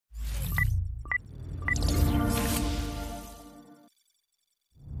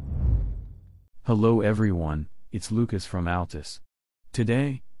Hello everyone, it's Lucas from Altus.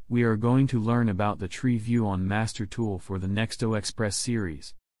 Today, we are going to learn about the TreeView on Master Tool for the Nexto Xpress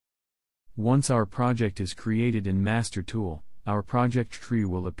series. Once our project is created in Master Tool, our project tree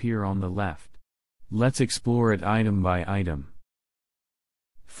will appear on the left. Let's explore it item by item.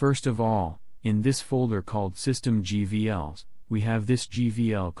 First of all, in this folder called System GVLs, we have this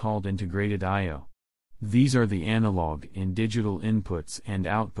GVL called Integrated I/O. These are the analog and digital inputs and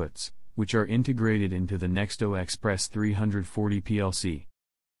outputs, which are integrated into the Nexto Xpress 340 PLC.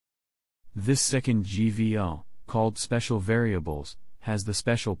 This second GVL, called Special Variables, has the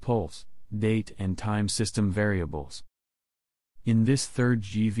special pulse, date and time system variables. In this third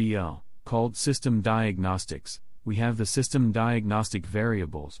GVL, called System Diagnostics, we have the system diagnostic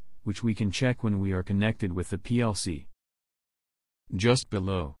variables, which we can check when we are connected with the PLC. Just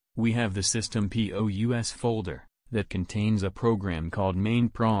below, we have the System POUS folder, that contains a program called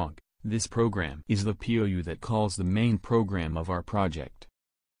main.prog. This program is the POU that calls the main program of our project.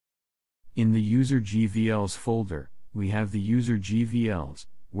 In the User GVLs folder, we have the User GVLs,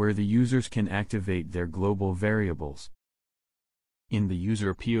 where the users can activate their global variables. In the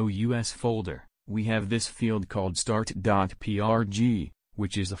User POUS folder, we have this field called start.prg,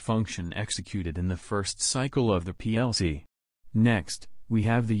 which is a function executed in the first cycle of the PLC. Next, we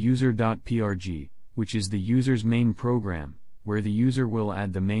have the user.prg, which is the user's main program, where the user will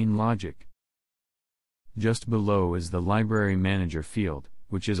add the main logic. Just below is the Library Manager field,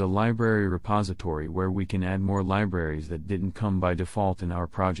 which is a library repository where we can add more libraries that didn't come by default in our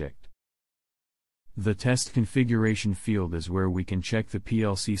project. The Test Configuration field is where we can check the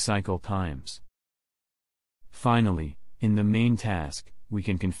PLC cycle times. Finally, in the main task, we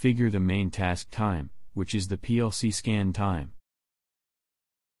can configure the main task time, which is the PLC scan time.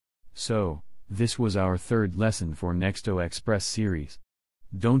 So, this was our third lesson for Nexto Xpress series.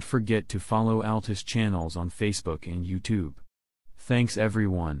 Don't forget to follow Altus channels on Facebook and YouTube. Thanks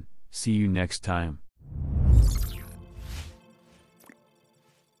everyone, see you next time.